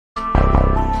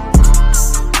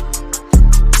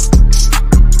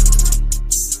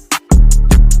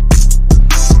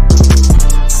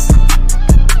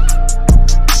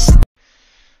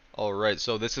Alright,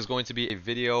 so this is going to be a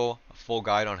video, a full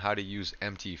guide on how to use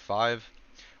mt5,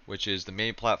 which is the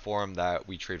main platform that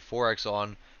we trade Forex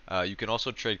on. You can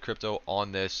also trade crypto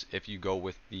on this if you go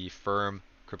with the firm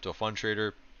crypto fund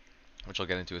trader, which I'll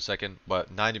get into in a second,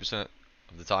 but 90%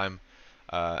 of the time,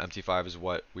 mt5 is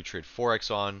what we trade Forex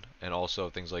on, and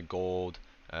also things like gold,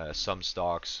 some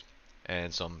stocks,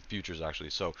 and some futures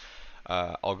actually. So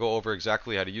I'll go over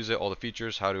exactly how to use it, all the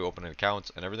features, how to open an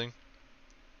account, and everything.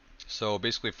 So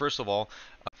basically, first of all,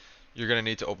 you're going to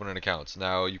need to open an account.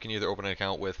 Now, you can either open an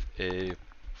account with a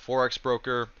Forex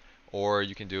broker, or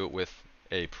you can do it with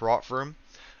a prop firm.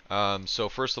 So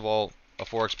first of all, a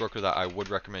Forex broker that I would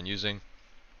recommend using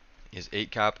is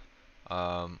EIGHTCAP.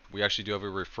 We actually do have a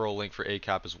referral link for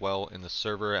EIGHTCAP as well in the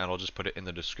server, and I'll just put it in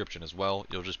the description as well.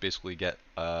 You'll just basically get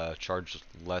charged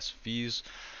less fees,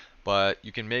 but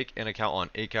you can make an account on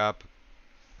EIGHTCAP,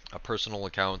 a personal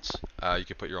account. You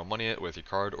can put your own money in it with your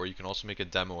card, or you can also make a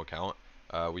demo account.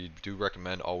 We do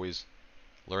recommend always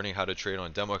learning how to trade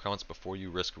on demo accounts before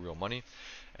you risk real money.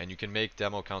 And you can make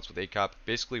demo accounts with EIGHTCAP.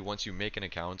 Basically, once you make an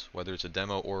account, whether it's a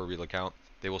demo or a real account,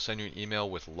 they will send you an email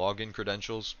with login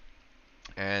credentials.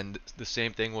 And the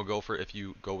same thing will go for if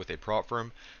you go with a prop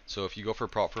firm. So if you go for a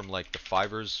prop firm like the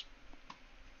Fivers,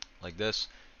 like this,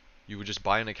 you would just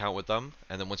buy an account with them,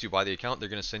 and then once you buy the account, they're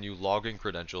going to send you login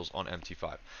credentials on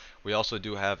mt5. We also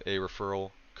do have a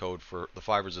referral code for the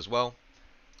Fivers as well,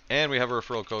 and we have a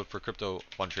referral code for crypto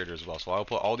fund traders as well. So I'll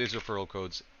put all these referral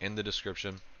codes in the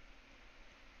description.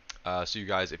 So you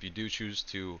guys, if you do choose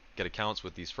to get accounts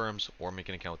with these firms or make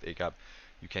an account with EIGHTCAP,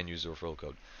 you can use the referral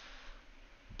code.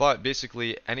 But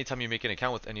basically, anytime you make an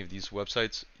account with any of these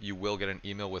websites, you will get an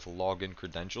email with login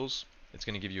credentials. It's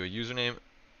going to give you a username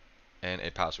and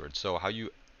a password. So how you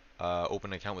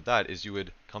open an account with that is you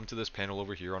would come to this panel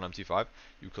over here on mt5,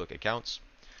 you click accounts,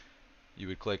 you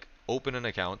would click open an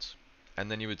account, and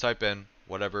then you would type in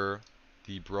whatever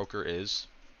the broker is.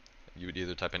 You would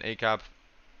either type in EIGHTCAP,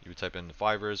 you would type in the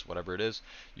Fivers, whatever it is.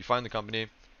 You find the company,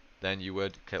 then you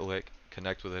would click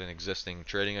connect with an existing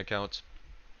trading account,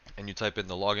 and you type in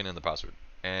the login and the password,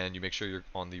 and you make sure you're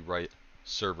on the right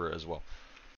server as well.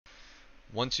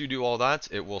 Once you do all that,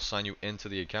 it will sign you into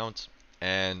the account,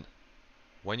 and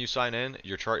when you sign in,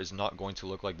 your chart is not going to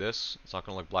look like this. It's not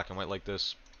going to look black and white like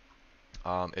this.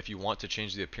 If you want to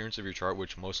change the appearance of your chart,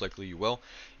 which most likely you will,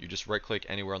 you just right click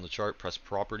anywhere on the chart, press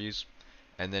properties,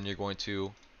 and then you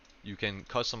can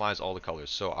customize all the colors.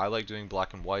 So I like doing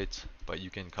black and white, but you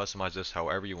can customize this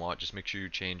however you want. Just make sure you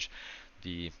change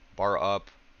the bar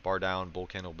up, bar down, bull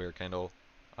candle, bear candle.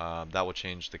 That will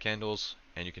change the candles,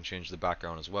 and you can change the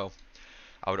background as well.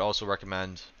 I would also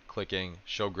recommend clicking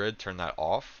show grid, turn that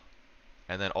off,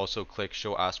 and then also click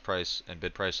show ask price and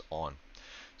bid price on.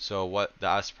 So what the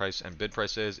ask price and bid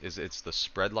price is it's the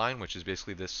spread line, which is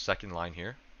basically this second line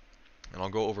here. And I'll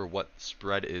go over what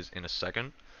spread is in a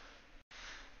second.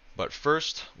 But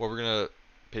first, what we're going to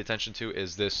pay attention to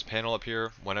is this panel up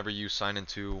here. Whenever you sign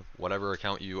into whatever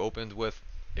account you opened with,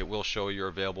 it will show your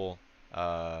available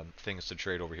things to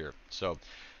trade over here. So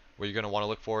what you're going to want to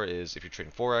look for is if you're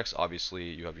trading Forex, obviously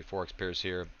you have your Forex pairs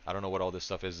here. I don't know what all this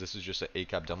stuff is. This is just an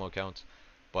EIGHTCAP demo account.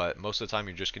 But most of the time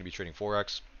you're just going to be trading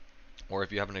Forex. Or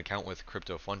if you have an account with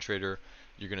Crypto Fund Trader,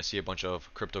 you're going to see a bunch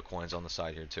of crypto coins on the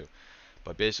side here too.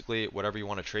 But basically, whatever you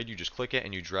want to trade, you just click it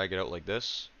and you drag it out like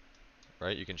this.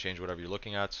 Right? You can change whatever you're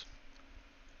looking at.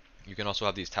 You can also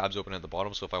have these tabs open at the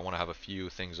bottom. So if I want to have a few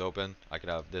things open, I could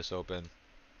have this open.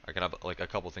 I can have like a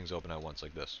couple things open at once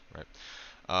like this. Right?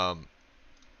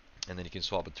 And then you can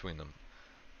swap between them.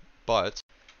 But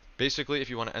basically,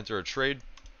 if you want to enter a trade,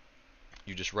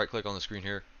 you just right click on the screen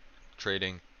here,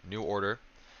 trading, new order.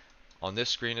 On this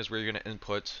screen is where you're going to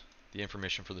input the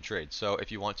information for the trade. So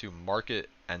if you want to market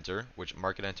enter, which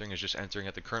market entering is just entering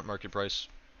at the current market price,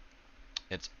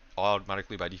 it's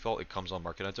automatically by default it comes on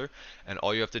market enter, and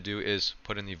all you have to do is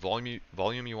put in the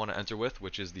volume you want to enter with,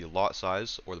 which is the lot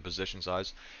size or the position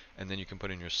size, and then you can put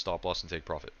in your stop loss and take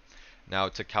profit. Now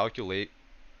to calculate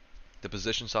the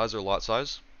position size or lot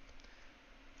size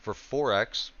for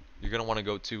Forex, you're going to want to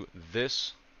go to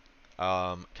this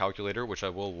calculator, which I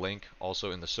will link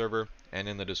also in the server and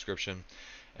in the description.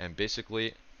 And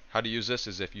basically how to use this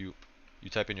is if you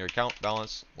type in your account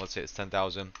balance, let's say it's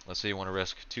 10,000, let's say you want to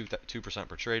risk 2%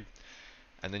 per trade,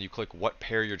 and then you click what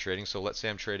pair you're trading. So let's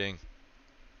say I'm trading,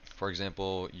 for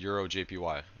example, Euro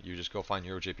JPY. You just go find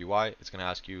Euro JPY. It's going to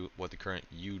ask you what the current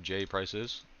UJ price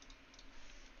is.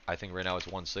 I think right now it's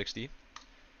 160.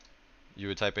 You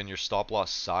would type in your stop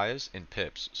loss size in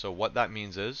pips. So what that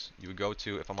means is you would go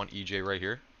to, if I'm on EJ right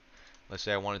here, let's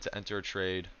say I wanted to enter a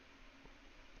trade,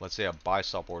 let's say a buy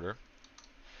stop order.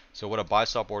 So what a buy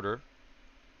stop order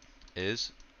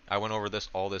is, I went over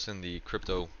all this in the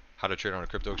crypto, how to trade on a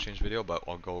crypto exchange video, but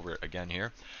I'll go over it again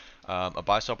here. A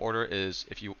buy stop order is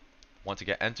if you want to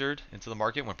get entered into the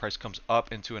market when price comes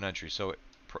up into an entry. So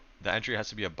the entry has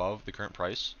to be above the current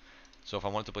price. So if I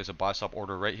wanted to place a buy stop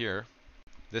order right here,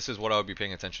 this is what I would be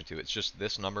paying attention to. It's just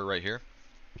this number right here.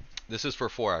 This is for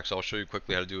Forex. I'll show you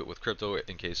quickly how to do it with crypto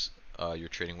in case you're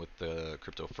trading with the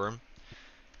crypto firm.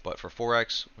 But for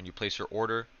Forex, when you place your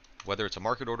order, whether it's a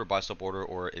market order, buy stop order,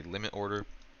 or a limit order,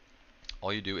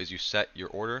 all you do is you set your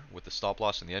order with the stop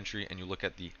loss and the entry, and you look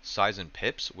at the size in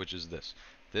pips, which is this.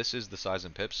 This is the size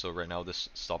in pips. So right now this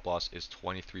stop loss is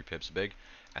 23 pips big,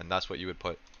 and that's what you would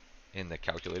put in the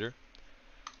calculator.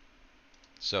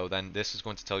 So then this is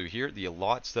going to tell you here the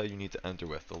lots that you need to enter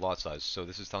with, the lot size. So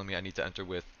this is telling me I need to enter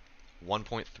with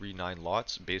 1.39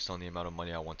 lots based on the amount of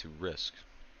money I want to risk.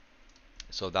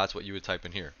 So that's what you would type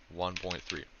in here,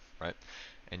 1.3, right?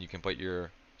 And you can put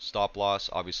your stop loss,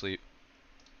 obviously,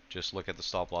 just look at the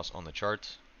stop loss on the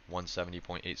chart,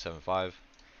 170.875.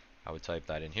 I would type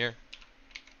that in here.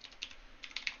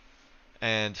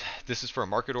 And this is for a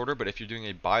market order, but if you're doing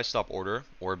a buy stop order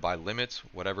or buy limit,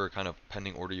 whatever kind of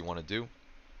pending order you want to do,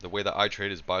 the way that I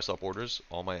trade is buy stop orders.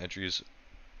 All my entries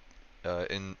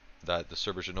in that the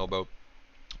server should know about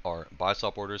are buy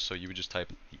stop orders. So you would just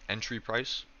type the entry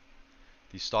price,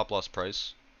 the stop loss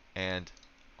price, and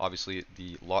obviously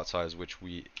the lot size, which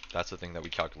that's the thing that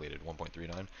we calculated,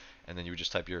 1.39, and then you would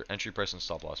just type your entry price and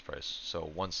stop loss price.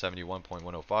 So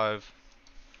 171.105,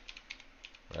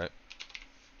 right,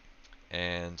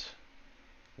 and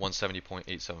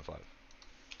 170.875,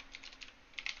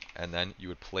 and then you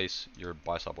would place your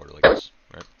buy stop order like this,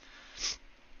 right?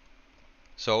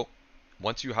 So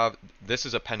once you have, this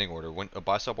is a pending order. When a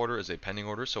buy stop order is a pending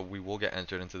order, so we will get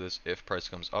entered into this if price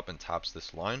comes up and taps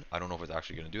this line. I don't know if it's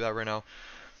actually going to do that right now,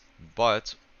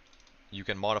 but you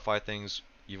can modify things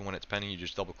even when it's pending. You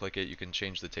just double click it. You can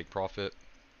change the take profit.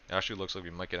 It actually looks like we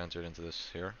might get entered into this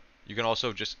here. You can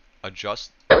also just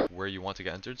adjust where you want to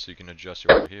get entered, so you can adjust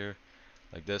your order here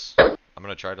like this. I'm going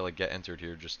to try to like get entered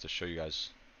here just to show you guys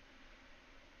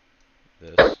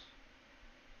this.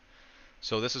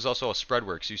 So this is also a spread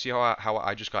work. So you see how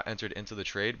I just got entered into the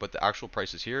trade, but the actual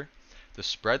price is here. The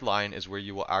spread line is where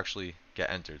you will actually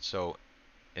get entered. So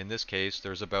in this case,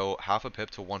 there's about half a pip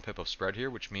to 1 pip of spread here,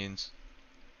 which means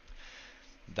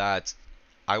that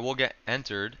I will get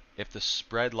entered if the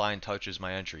spread line touches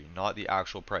my entry, not the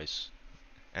actual price.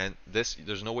 And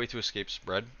there's no way to escape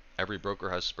spread. Every broker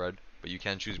has spread, but you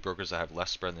can choose brokers that have less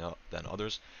spread than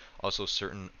others. Also,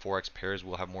 certain Forex pairs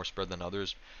will have more spread than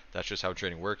others. That's just how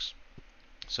trading works.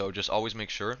 So just always make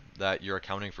sure that you're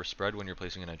accounting for spread when you're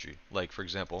placing an entry. Like for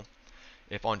example,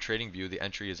 if on TradingView the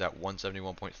entry is at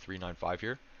 171.395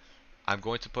 here, I'm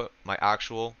going to put my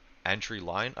actual entry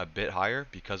line a bit higher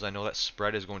because I know that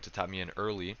spread is going to tap me in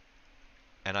early,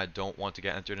 and I don't want to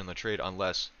get entered in the trade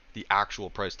unless the actual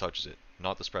price touches it,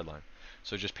 not the spread line.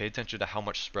 So just pay attention to how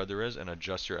much spread there is and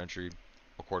adjust your entry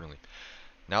accordingly.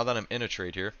 Now that I'm in a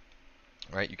trade here,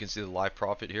 right, you can see the live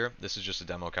profit here. This is just a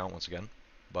demo account once again.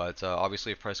 But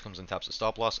obviously if price comes and taps the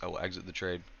stop loss, I will exit the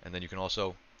trade. And then you can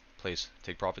also place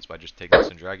take profits by just taking this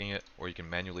and dragging it, or you can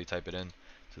manually type it in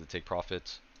to the take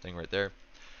profits thing right there.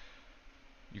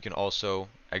 You can also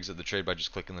exit the trade by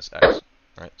just clicking this X.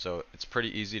 Right, so it's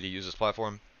pretty easy to use this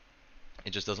platform. It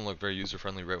just doesn't look very user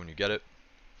friendly right when you get it,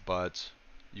 but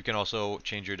you can also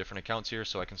change your different accounts here.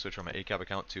 So I can switch from my EIGHTCAP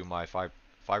account to my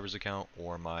Fivers account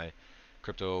or my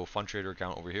crypto fund trader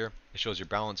account over here. It shows your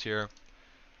balance here.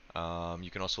 You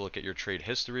can also look at your trade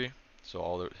history, so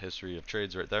all the history of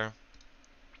trades right there.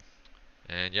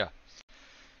 And yeah,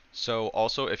 so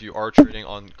also if you are trading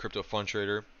on crypto fund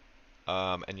trader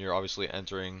and you're obviously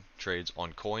entering trades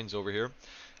on coins over here,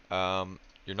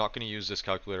 you're not going to use this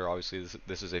calculator. Obviously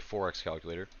this is a Forex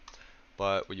calculator,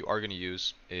 but what you are going to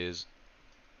use is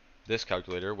this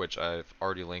calculator, which I've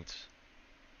already linked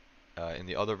in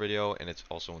the other video, and it's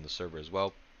also in the server as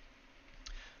well.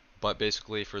 But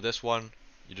basically for this one,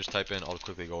 you just type in, I'll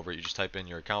quickly go over it, you just type in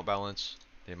your account balance,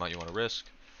 the amount you want to risk.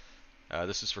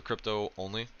 This is for crypto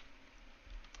only.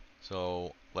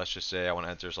 So let's just say I want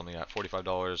to enter something at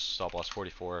 $45, stop loss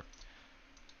 44.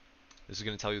 This is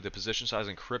going to tell you the position size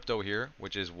in crypto here,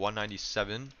 which is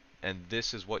 197, and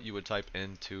this is what you would type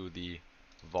into the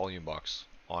volume box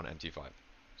on mt5.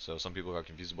 So some people got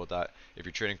confused about that. If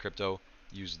you're trading crypto,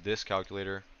 use this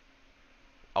calculator.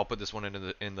 I'll put this one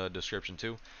in the description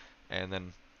too, and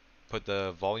then put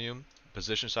the volume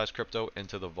position size crypto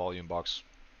into the volume box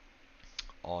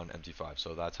on mt5.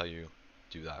 So that's how you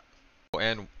do that.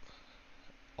 And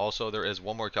also there is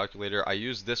one more calculator. I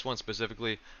use this one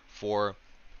specifically for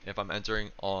if I'm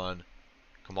entering on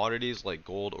commodities like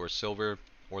gold or silver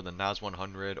or the NAS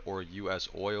 100 or US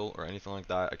oil or anything like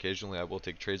that. Occasionally I will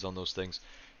take trades on those things,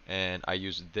 and I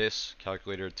use this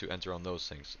calculator to enter on those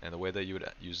things. And the way that you would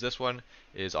use this one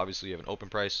is obviously you have an open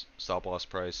price, stop loss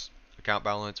price, account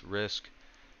balance, risk,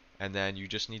 and then you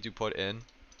just need to put in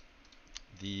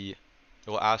the, it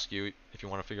will ask you if you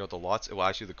want to figure out the lots, it will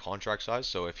ask you the contract size.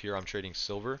 So if here I'm trading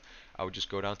silver, I would just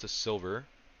go down to silver,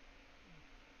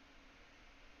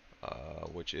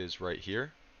 which is right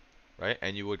here, right?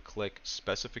 And you would click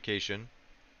specification,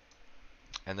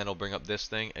 and then it'll bring up this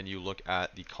thing, and you look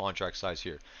at the contract size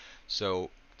here. So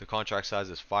the contract size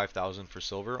is 5,000 for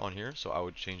silver on here, so I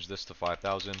would change this to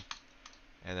 5,000,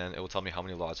 and then it will tell me how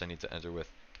many lots I need to enter with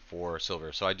for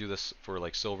silver. So I do this for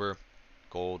like silver,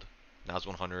 gold, NAS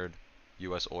 100,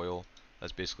 US oil.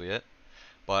 That's basically it.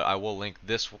 But I will link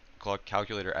this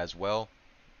calculator as well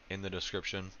in the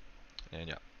description. And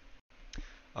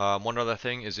yeah. One other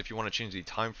thing is if you want to change the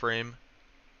time frame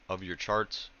of your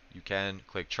charts, you can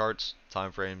click charts,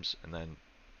 time frames, and then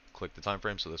click the time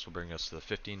frame. So this will bring us to the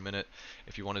 15-minute.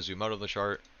 If you want to zoom out of the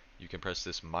chart, you can press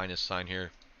this minus sign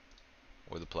here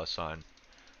or the plus sign,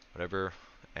 whatever.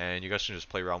 And you guys can just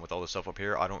play around with all the stuff up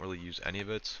here. I don't really use any of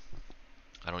it.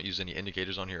 I don't use any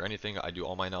indicators on here or anything. I do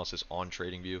all my analysis on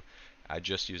TradingView. I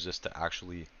just use this to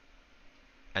actually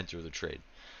enter the trade.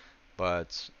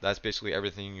 But that's basically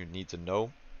everything you need to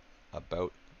know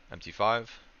about MT5.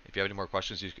 If you have any more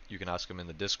questions, you can ask them in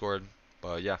the Discord.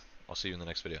 But yeah, I'll see you in the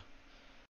next video.